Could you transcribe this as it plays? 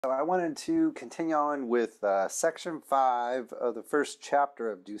So I wanted to continue on with section 5 of the first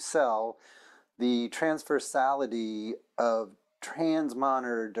chapter of Dussel, the transversality of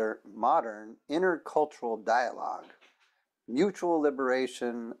transmodern intercultural dialogue, mutual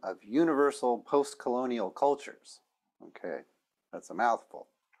liberation of universal post-colonial cultures. Okay, that's a mouthful.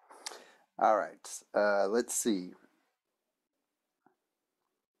 All right, let's see.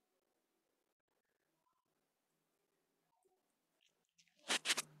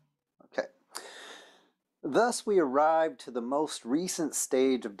 Okay. Thus, we arrived to the most recent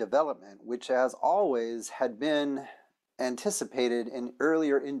stage of development, which, as always, had been anticipated in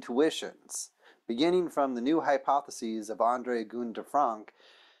earlier intuitions, beginning from the new hypotheses of Andre Gunter Frank,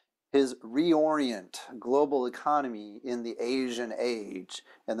 his reorient global economy in the Asian age,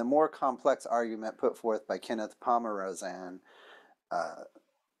 and the more complex argument put forth by Kenneth Pomerozan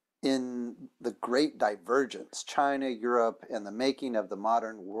in The Great Divergence, China, Europe, and the Making of the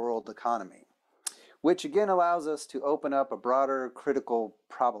Modern World Economy, which again allows us to open up a broader critical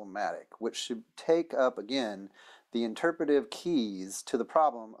problematic, which should take up again the interpretive keys to the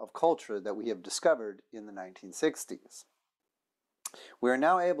problem of culture that we have discovered in the 1960s. We are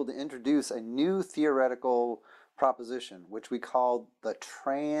now able to introduce a new theoretical proposition, which we call the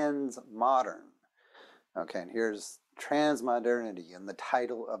transmodern. Okay, and here's transmodernity in the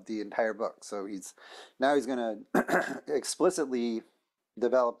title of the entire book. So he's going to explicitly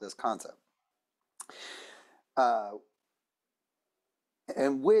develop this concept.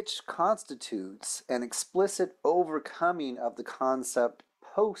 And which constitutes an explicit overcoming of the concept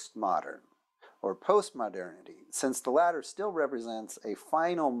postmodern or postmodernity, since the latter still represents a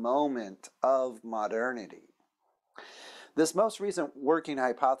final moment of modernity. This most recent working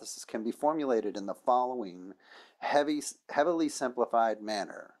hypothesis can be formulated in the following heavily simplified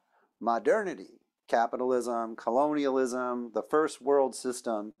manner. Modernity, capitalism, colonialism, the first world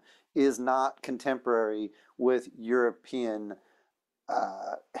system, is not contemporary with European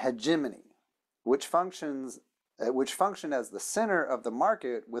hegemony, which function as the center of the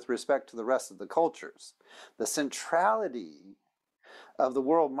market with respect to the rest of the cultures. The centrality of the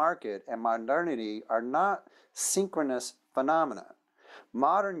world market and modernity are not synchronous phenomena.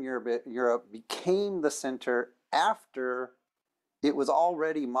 Modern Europe became the center after it was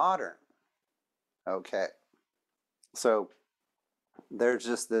already modern. Okay, so there's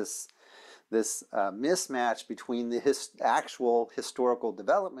just this mismatch between the actual historical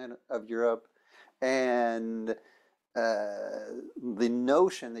development of Europe and the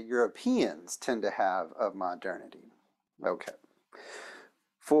notion that Europeans tend to have of modernity. Okay.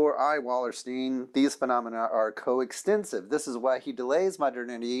 For I. Wallerstein, these phenomena are coextensive. This is why he delays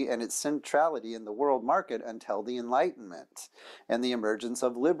modernity and its centrality in the world market until the Enlightenment and the emergence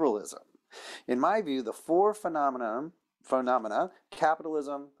of liberalism. In my view, the four phenomena,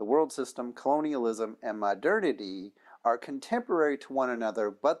 capitalism, the world system, colonialism, and modernity, are contemporary to one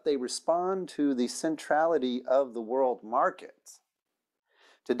another, but they respond to the centrality of the world market.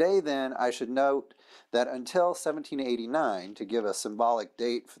 Today, then, I should note that until 1789, to give a symbolic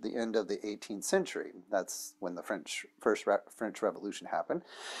date for the end of the 18th century, that's when the first French Revolution happened,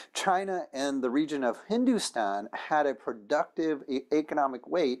 China and the region of Hindustan had a productive economic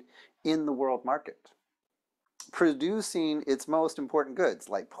weight in the world market, producing its most important goods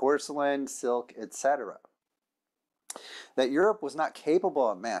like porcelain, silk, etc., that Europe was not capable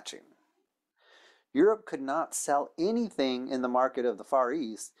of matching. Europe could not sell anything in the market of the Far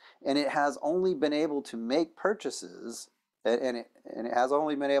East, and it has only been able to make purchases, and it has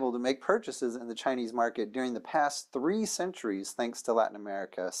only been able to make purchases in the Chinese market during the past 3 centuries, thanks to Latin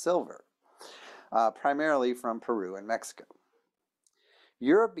America silver, primarily from Peru and Mexico.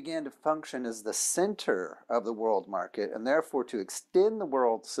 Europe began to function as the center of the world market and therefore to extend the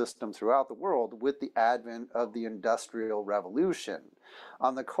world system throughout the world with the advent of the Industrial Revolution.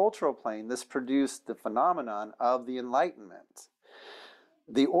 On the cultural plane, this produced the phenomenon of the Enlightenment,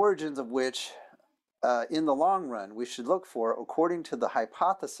 the origins of which, in the long run, we should look for, according to the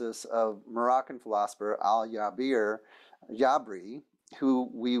hypothesis of Moroccan philosopher Al-Jabri, who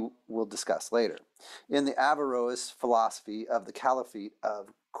we will discuss later, in the Averroes philosophy of the Caliphate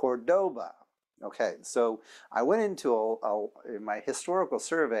of Cordoba. Okay, so I went into, in my historical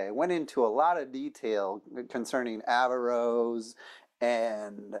survey, I went into a lot of detail concerning Averroes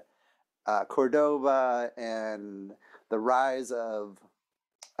and Cordoba and the rise of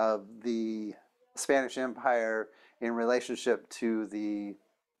the Spanish Empire in relationship to the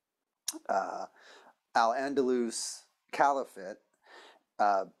Al-Andalus Caliphate.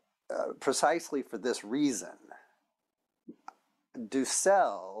 Precisely for this reason.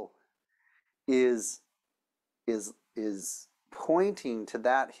 Dussel is pointing to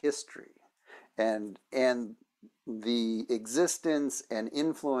that history and the existence and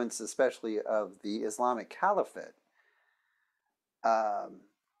influence, especially of the Islamic Caliphate,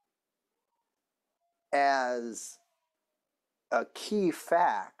 as a key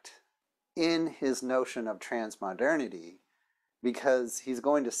fact in his notion of transmodernity, because he's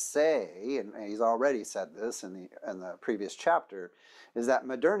going to say, and he's already said this in the previous chapter, is that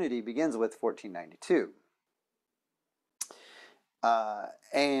modernity begins with 1492.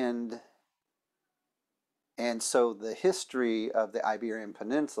 And so the history of the Iberian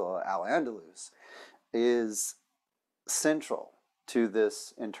Peninsula, Al-Andalus, is central to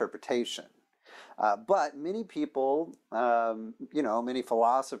this interpretation. But many people, many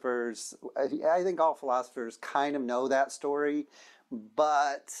philosophers, I think all philosophers kind of know that story,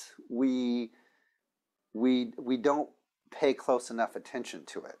 but we don't pay close enough attention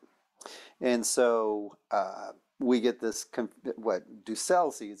to it. And so we get this, what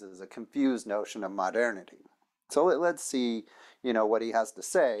Dussel sees as a confused notion of modernity. So let's see, what he has to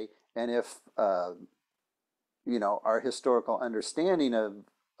say, and if, our historical understanding of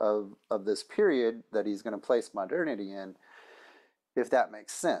this period that he's going to place modernity in, if that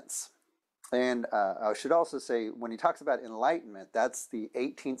makes sense. And I should also say, when he talks about enlightenment, that's the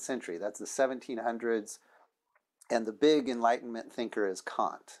 18th century, that's the 1700s, and the big Enlightenment thinker is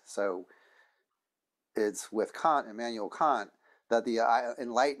Kant. So it's with Kant, Immanuel Kant, that the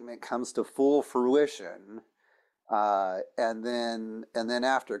Enlightenment comes to full fruition, and then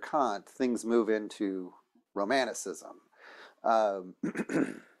after Kant, things move into Romanticism.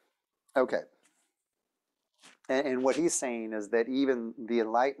 Okay. And what he's saying is that even the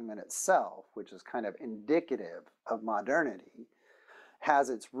Enlightenment itself, which is kind of indicative of modernity, has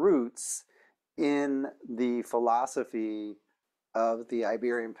its roots in the philosophy of the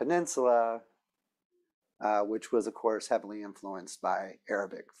Iberian Peninsula, which was, of course, heavily influenced by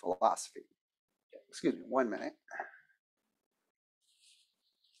Arabic philosophy. Excuse me, 1 minute.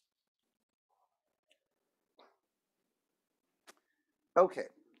 Okay,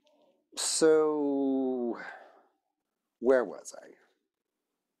 so where was I?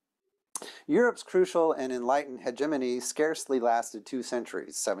 Europe's crucial and enlightened hegemony scarcely lasted 2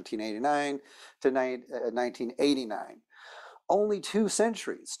 centuries, 1789 to 1989. Only 2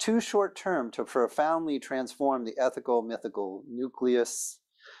 centuries, too short term to profoundly transform the ethical, mythical nucleus,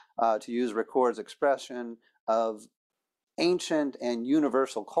 to use Ricord's expression, of ancient and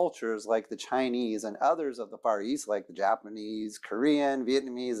universal cultures like the Chinese and others of the Far East, like the Japanese, Korean,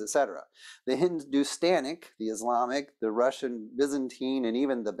 Vietnamese, etc. The Hindustanic, the Islamic, the Russian, Byzantine, and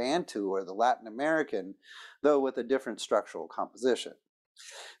even the Bantu or the Latin American, though with a different structural composition.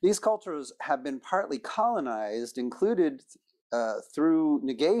 These cultures have been partly colonized, included through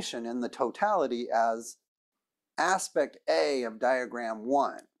negation in the totality as aspect A of diagram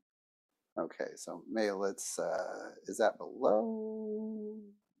 1. Okay, so maybe let's, is that below?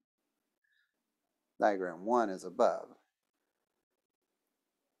 Diagram 1 is above.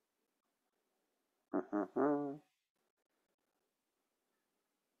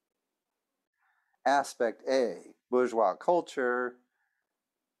 Aspect A, bourgeois culture,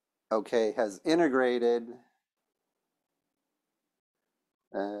 okay, has integrated.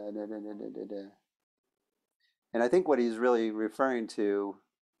 And I think what he's really referring to,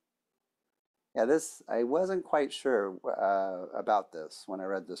 yeah, this, I wasn't quite sure about this when I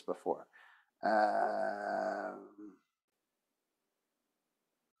read this before.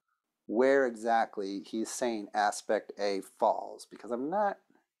 Where exactly he's saying aspect A falls, because I'm not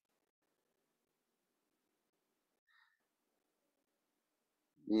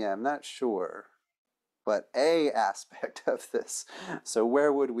sure, but a aspect of this. So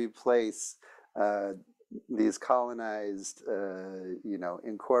where would we place these colonized,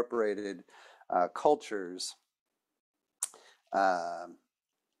 incorporated cultures?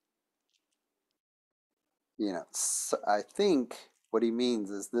 So I think what he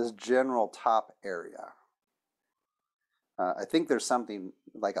means is this general top area. I think there's something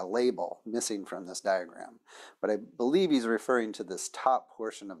like a label missing from this diagram, but I believe he's referring to this top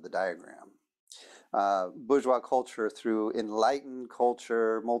portion of the diagram. Bourgeois culture through enlightened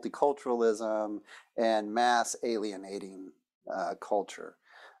culture, multiculturalism, and mass alienating culture,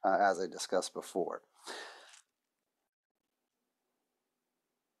 as I discussed before.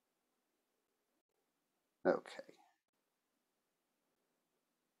 Okay.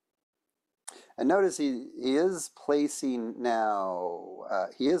 And notice he is placing now,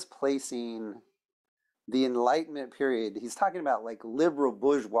 the Enlightenment period. He's talking about like liberal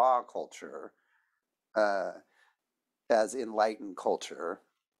bourgeois culture as enlightened culture.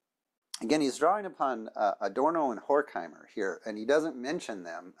 Again, he's drawing upon Adorno and Horkheimer here, and he doesn't mention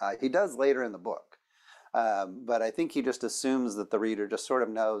them. He does later in the book. But I think he just assumes that the reader just sort of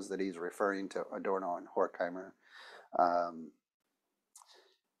knows that he's referring to Adorno and Horkheimer.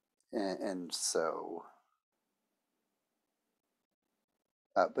 And so,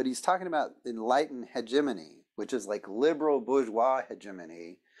 but he's talking about enlightened hegemony, which is like liberal bourgeois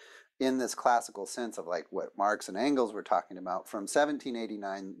hegemony in this classical sense of like what Marx and Engels were talking about from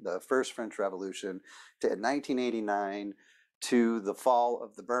 1789, the first French Revolution, to 1989, to the fall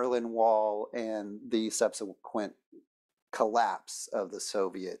of the Berlin Wall and the subsequent collapse of the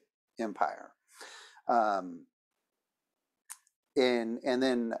Soviet Empire. And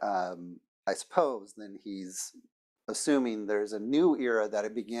then I suppose then he's assuming there's a new era that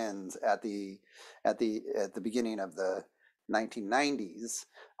it begins at the beginning of the 1990s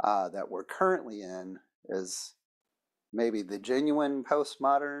that we're currently in, is maybe the genuine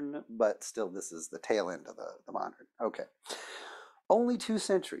postmodern, but still this is the tail end of the modern. Okay. Only 2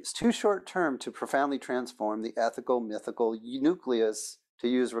 centuries, too short term to profoundly transform the ethical, mythical nucleus, to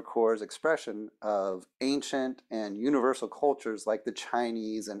use Ricoeur's expression, of ancient and universal cultures like the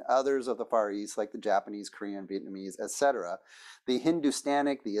Chinese and others of the Far East, like the Japanese, Korean, Vietnamese, etc., the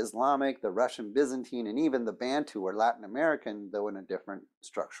Hindustanic, the Islamic, the Russian Byzantine, and even the Bantu or Latin American, though in a different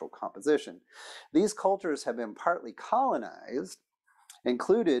structural composition. These cultures have been partly colonized,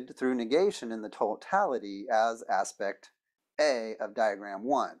 included through negation in the totality as aspect A of diagram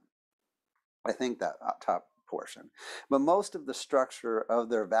 1. I think that top portion. But most of the structure of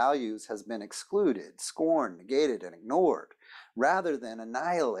their values has been excluded, scorned, negated, and ignored, rather than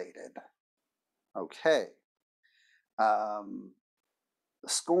annihilated. Okay.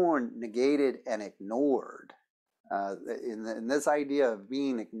 Scorned, negated, and ignored. In this idea of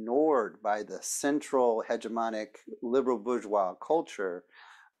being ignored by the central hegemonic liberal bourgeois culture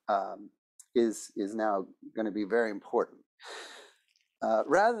is now going to be very important.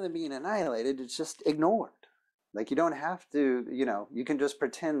 Rather than being annihilated, it's just ignored. Like you don't have to, you can just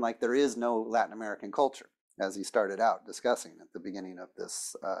pretend like there is no Latin American culture, as he started out discussing at the beginning of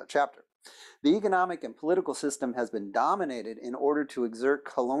this chapter. The economic and political system has been dominated in order to exert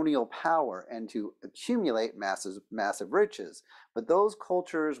colonial power and to accumulate massive riches, but those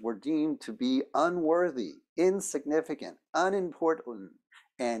cultures were deemed to be unworthy, insignificant, unimportant,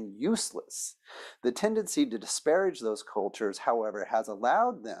 and useless. The tendency to disparage those cultures, however, has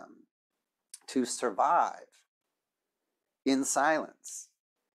allowed them to survive in silence,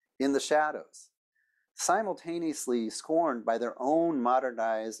 in the shadows, simultaneously scorned by their own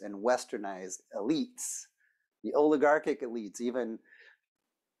modernized and westernized elites. The oligarchic elites even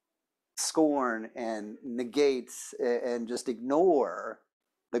scorn and negate and just ignore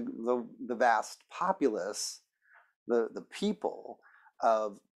the vast populace, the people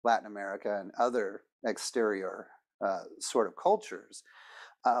of Latin America and other exterior sort of cultures.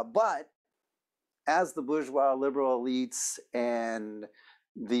 But as the bourgeois liberal elites and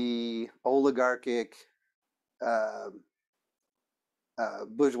the oligarchic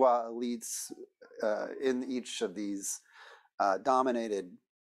bourgeois elites in each of these dominated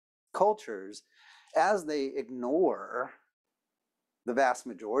cultures, as they ignore the vast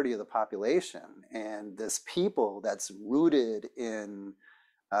majority of the population and this people that's rooted in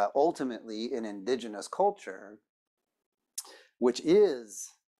ultimately in indigenous culture, which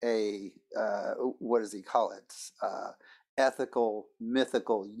is a, what does he call it? Ethical,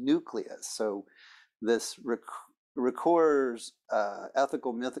 mythical nucleus. So this Ricoeur's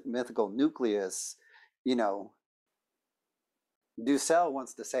ethical, mythical nucleus, Dussel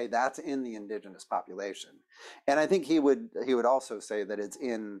wants to say that's in the indigenous population. And I think he would also say that it's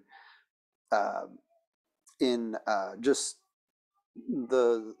in just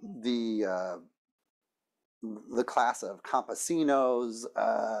the class of campesinos,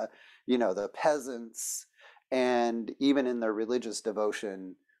 the peasants, and even in their religious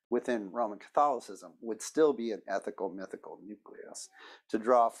devotion within Roman Catholicism would still be an ethical, mythical nucleus to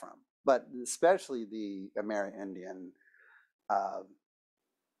draw from. But especially the Amerindian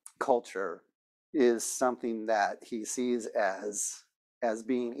culture is something that he sees as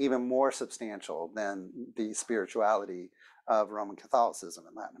being even more substantial than the spirituality of Roman Catholicism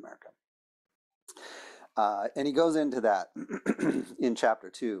in Latin America. And he goes into that in chapter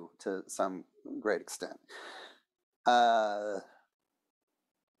 2 to some great extent.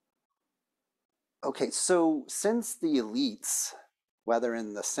 Okay, so since the elites, whether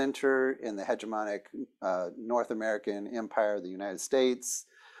in the center, in the hegemonic North American empire, the United States,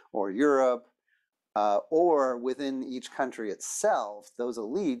 or Europe, or within each country itself, those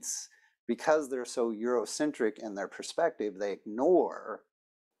elites, because they're so Eurocentric in their perspective, they ignore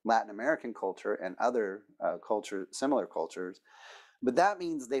Latin American culture and other similar cultures, but that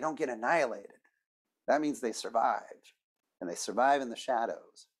means they don't get annihilated. That means they survive, and they survive in the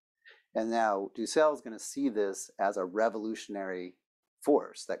shadows. And now Dussel is going to see this as a revolutionary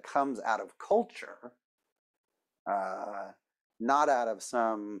force that comes out of culture, not out of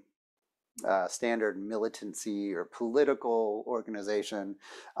some standard militancy or political organization,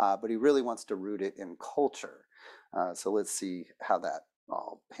 but he really wants to root it in culture. So let's see how that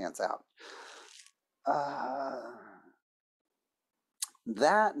all pans out.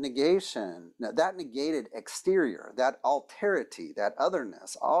 That negation, that negated exterior, that alterity, that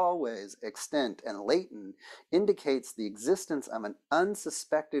otherness, always extant and latent, indicates the existence of an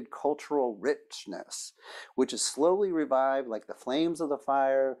unsuspected cultural richness, which is slowly revived like the flames of the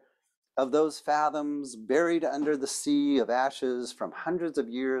fire of those fathoms buried under the sea of ashes from hundreds of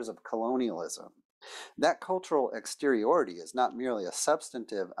years of colonialism. That cultural exteriority is not merely a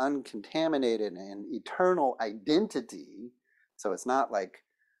substantive, uncontaminated, and eternal identity. So it's not like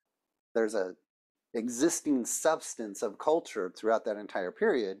there's a existing substance of culture throughout that entire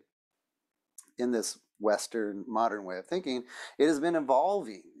period in this Western modern way of thinking. It has been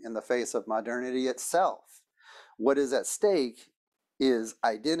evolving in the face of modernity itself. What is at stake is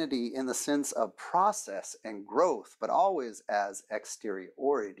identity in the sense of process and growth, but always as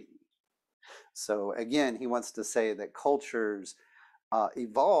exteriority. So again, he wants to say that cultures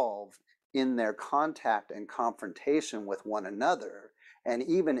evolve in their contact and confrontation with one another, and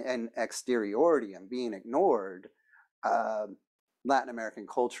even in exteriority and being ignored, Latin American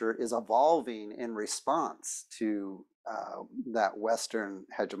culture is evolving in response to that Western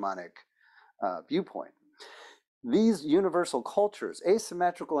hegemonic viewpoint. These universal cultures,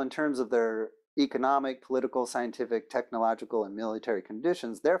 asymmetrical in terms of their economic, political, scientific, technological, and military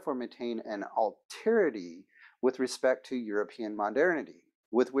conditions, therefore maintain an alterity with respect to European modernity,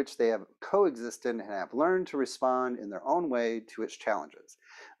 with which they have coexisted and have learned to respond in their own way to its challenges.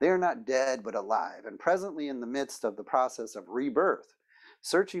 They are not dead but alive, and presently in the midst of the process of rebirth,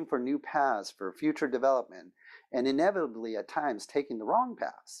 searching for new paths for future development, and inevitably at times taking the wrong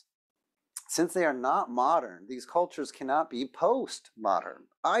paths. Since they are not modern, these cultures cannot be post-modern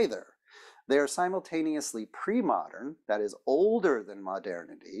either. They are simultaneously pre-modern, that is older than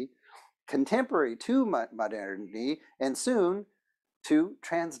modernity, contemporary to modernity, and soon to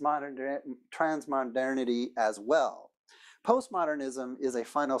transmodernity as well. Postmodernism is a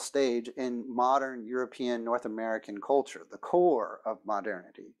final stage in modern European North American culture, the core of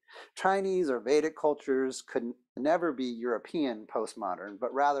modernity. Chinese or Vedic cultures could never be European postmodern,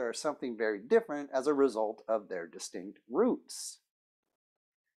 but rather are something very different as a result of their distinct roots.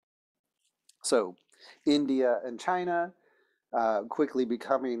 So India and China quickly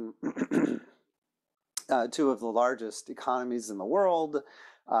becoming two of the largest economies in the world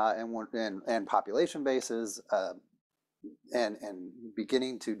and population bases, and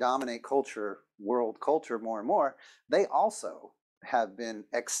beginning to dominate culture, world culture more and more, they also have been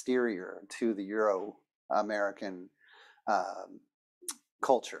exterior to the Euro-American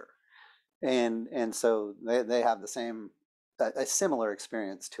culture. And so they have the same, a similar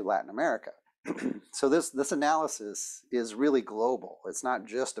experience to Latin America. So this analysis is really global. It's not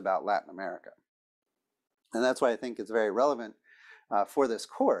just about Latin America. And that's why I think it's very relevant for this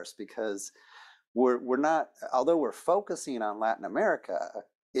course, because we're not, although we're focusing on Latin America,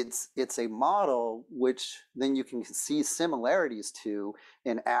 it's a model which then you can see similarities to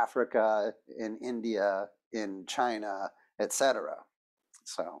in Africa, in India, in China, etc.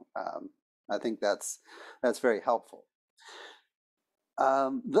 So I think that's very helpful.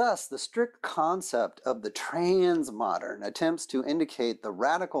 Thus, the strict concept of the transmodern attempts to indicate the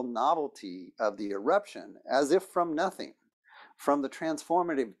radical novelty of the eruption as if from nothing, from the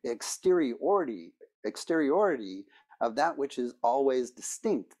transformative exteriority of that which is always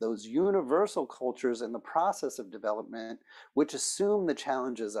distinct, those universal cultures in the process of development which assume the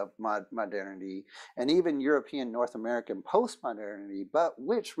challenges of modernity and even European North American postmodernity, but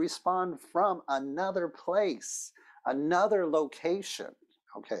which respond from another place, another location.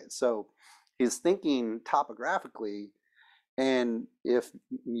 Okay, so he's thinking topographically, and if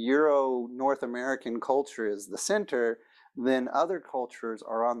Euro-North American culture is the center, then other cultures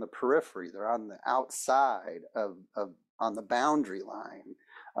are on the periphery. They're on the outside on the boundary line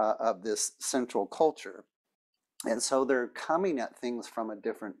of this central culture. And so they're coming at things from a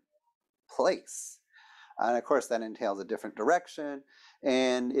different place. And of course, that entails a different direction.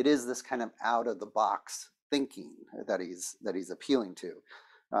 And it is this kind of out of the box thinking that he's appealing to,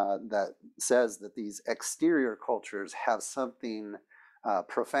 that says that these exterior cultures have something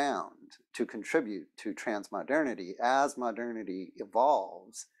profound to contribute to transmodernity as modernity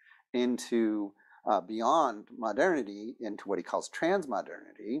evolves into beyond modernity into what he calls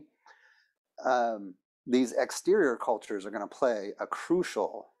transmodernity. These exterior cultures are going to play a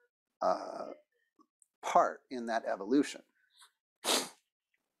crucial part in that evolution.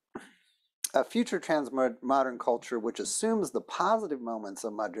 A future transmodern culture which assumes the positive moments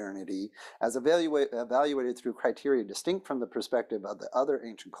of modernity as evaluated through criteria distinct from the perspective of the other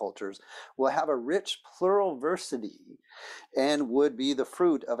ancient cultures will have a rich pluralversity and would be the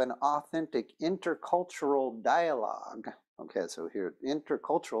fruit of an authentic intercultural dialogue. Okay, so here,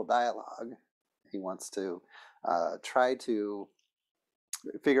 intercultural dialogue. He wants to try to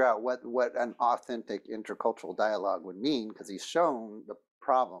figure out what an authentic intercultural dialogue would mean, because he's shown the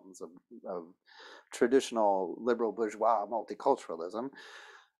problems of traditional liberal bourgeois multiculturalism.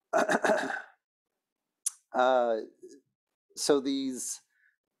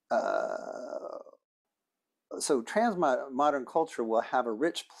 So transmodern culture will have a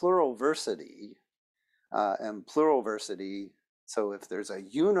rich pluralversity, and pluralversity. So if there's a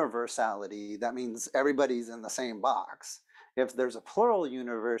universality, that means everybody's in the same box. If there's a plural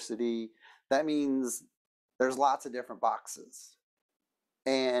university, that means there's lots of different boxes.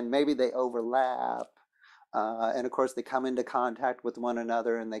 And maybe they overlap. And of course, they come into contact with one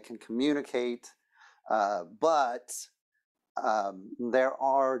another and they can communicate. But there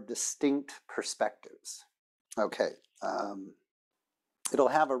are distinct perspectives. Okay. It'll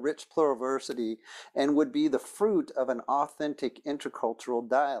have a rich pluralversity and would be the fruit of an authentic intercultural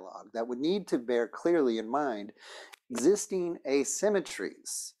dialogue that would need to bear clearly in mind existing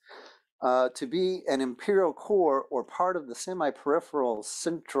asymmetries. To be an imperial core or part of the semi-peripheral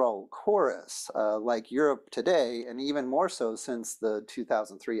central chorus, like Europe today, and even more so since the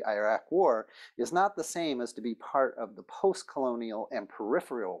 2003 Iraq War, is not the same as to be part of the post-colonial and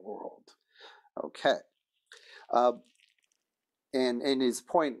peripheral world. Okay. And his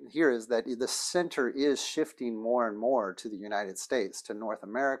point here is that the center is shifting more and more to the United States, to North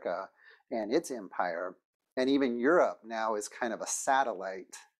America and its empire. And even Europe now is kind of a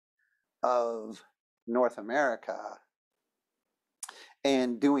satellite of North America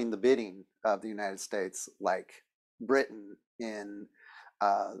and doing the bidding of the United States, like Britain in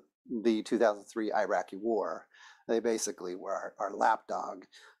the 2003 Iraqi war. They basically were our lapdog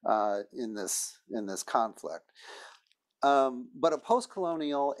in this conflict. But a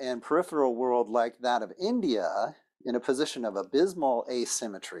post-colonial and peripheral world like that of India, in a position of abysmal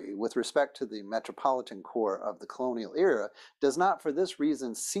asymmetry with respect to the metropolitan core of the colonial era, does not for this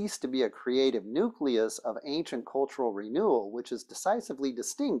reason cease to be a creative nucleus of ancient cultural renewal, which is decisively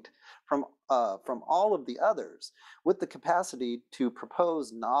distinct from all of the others, with the capacity to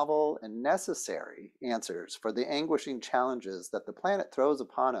propose novel and necessary answers for the anguishing challenges that the planet throws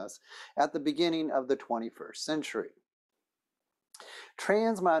upon us at the beginning of the 21st century.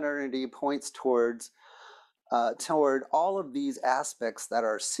 Transmodernity points toward all of these aspects that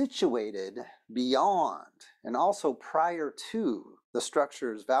are situated beyond and also prior to the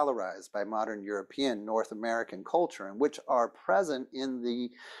structures valorized by modern European North American culture, and which are present in the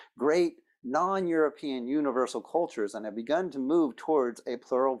great non-European universal cultures and have begun to move towards a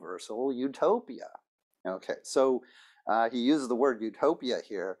pluralversal utopia. Okay, so he uses the word utopia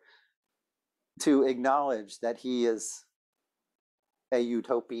here to acknowledge that he is a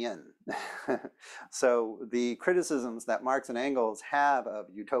utopian. So the criticisms that Marx and Engels have of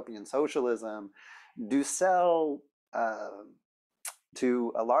utopian socialism, Dussel,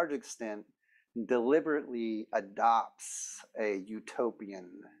 to a large extent, deliberately adopts a utopian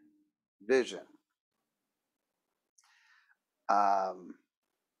vision.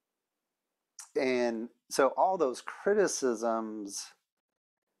 And so all those criticisms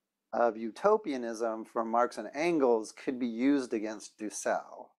of utopianism from Marx and Engels could be used against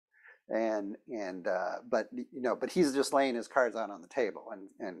Dussel, but he's just laying his cards out on the table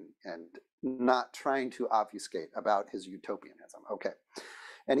and not trying to obfuscate about his utopianism. Okay,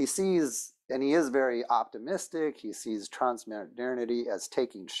 and he is very optimistic. He sees transmodernity as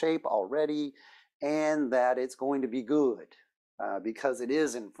taking shape already, and that it's going to be good because it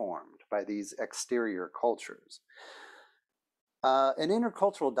is informed by these exterior cultures. An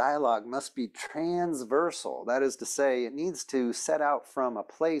intercultural dialogue must be transversal. That is to say, it needs to set out from a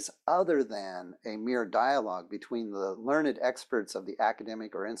place other than a mere dialogue between the learned experts of the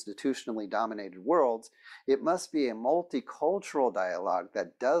academic or institutionally dominated worlds. It must be a multicultural dialogue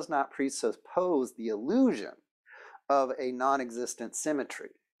that does not presuppose the illusion of a non-existent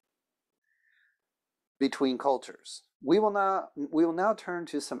symmetry. between cultures. We will now turn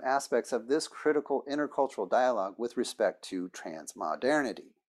to some aspects of this critical intercultural dialogue with respect to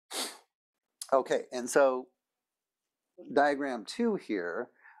transmodernity. Okay, and so diagram 2 here,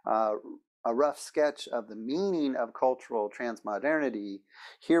 a rough sketch of the meaning of cultural transmodernity.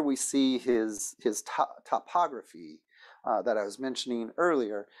 Here we see his topography that I was mentioning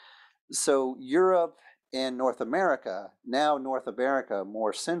earlier. So Europe and North America, now North America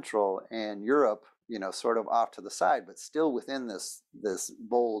more central, and Europe, you know, sort of off to the side, but still within this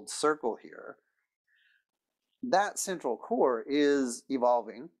bold circle here. That central core is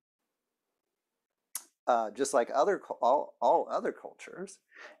evolving, just like all other cultures,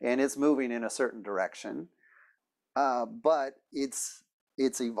 and it's moving in a certain direction, but it's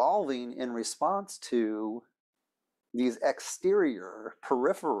evolving in response to these exterior,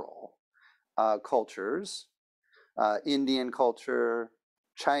 peripheral cultures, Indian culture,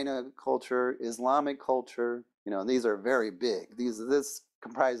 China culture, Islamic culture. You know, these are very big. This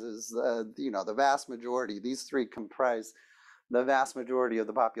comprises, you know, the vast majority. These three comprise the vast majority of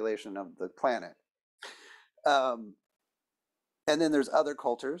the population of the planet. And then there's other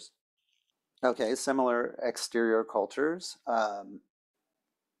cultures. Okay, similar exterior cultures,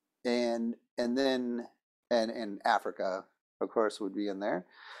 and Africa, of course, would be in there,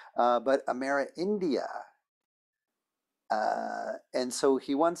 but Amerindia. And so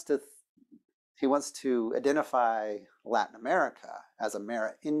he wants to identify Latin America as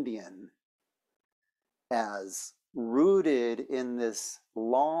Amerindian, as rooted in this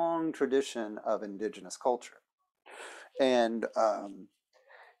long tradition of indigenous culture, and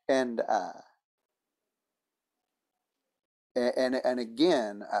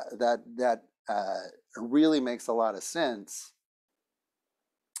again, that really makes a lot of sense.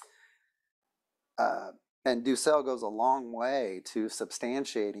 And Dussel goes a long way to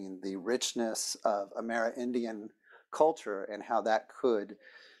substantiating the richness of Amerindian culture and how that could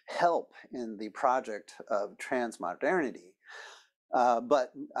help in the project of transmodernity.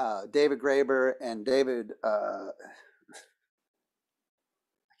 But David Graeber and David, I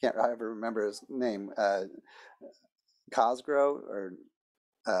can't ever remember his name, Cosgrove, or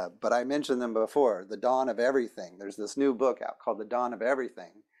but I mentioned them before, The Dawn of Everything. There's this new book out called The Dawn of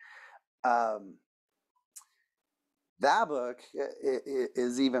Everything. That book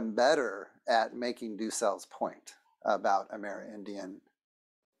is even better at making Dussel's point about Amerindian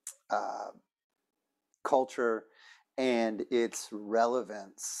culture and its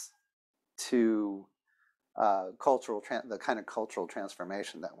relevance to the kind of cultural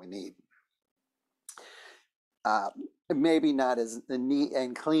transformation that we need. Maybe not as neat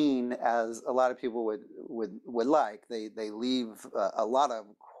and clean as a lot of people would like. They leave a lot of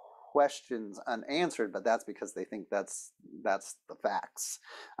questions unanswered, but that's because they think that's the facts.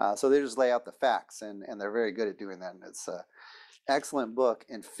 So they just lay out the facts, and they're very good at doing that. And it's an excellent book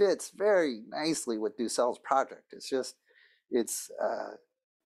and fits very nicely with Dussel's project. It's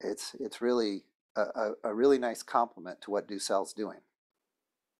really a really nice complement to what Dussel's doing.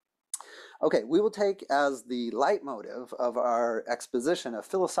 Okay, we will take as the leitmotiv of our exposition a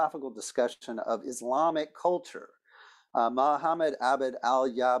philosophical discussion of Islamic culture. Mohammed Abd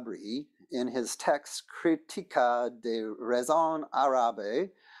al-Jabri, in his text Critica de Raison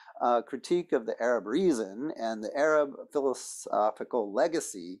Arabe, Critique of the Arab Reason and the Arab Philosophical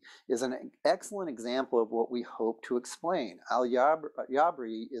Legacy, is an excellent example of what we hope to explain.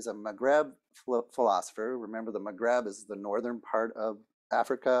 Al-Jabri is a Maghreb philosopher. Remember, the Maghreb is the northern part of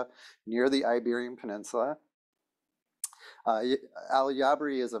Africa near the Iberian Peninsula.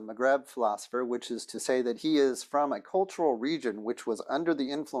 Al-Jabri is a Maghreb philosopher, which is to say that he is from a cultural region which was under the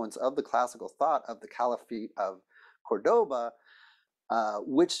influence of the classical thought of the Caliphate of Cordoba,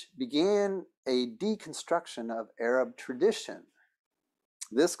 which began a deconstruction of Arab tradition.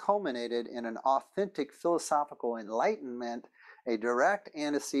 This culminated in an authentic philosophical enlightenment, a direct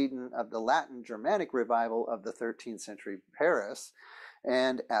antecedent of the Latin Germanic revival of the 13th century Paris,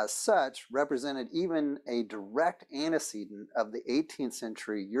 and as such represented even a direct antecedent of the 18th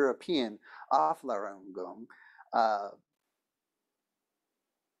century European Aufklärung,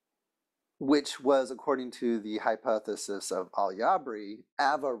 which was, according to the hypothesis of Al-Jabri,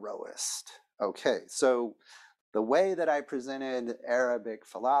 Averroist. Okay, so the way that I presented Arabic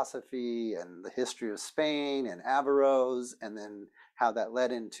philosophy and the history of Spain and Averroes, and then how that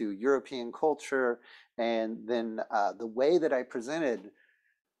led into European culture, and then the way that I presented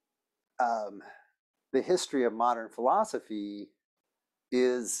the history of modern philosophy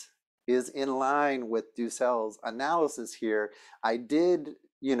is in line with Dussel's analysis here. I did,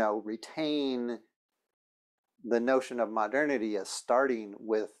 you know, retain the notion of modernity as starting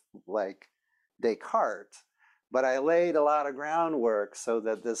with like Descartes, but I laid a lot of groundwork so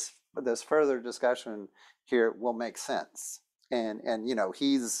that this further discussion here will make sense. And you know,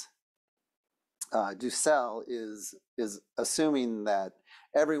 he's Dussel is assuming that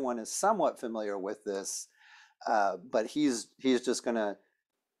everyone is somewhat familiar with this, but he's just going to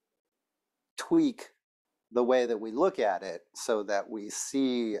tweak the way that we look at it so that we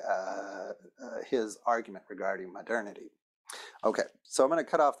see his argument regarding modernity. Okay, so I'm going to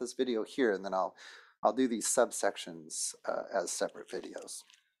cut off this video here, and then I'll do these subsections as separate videos.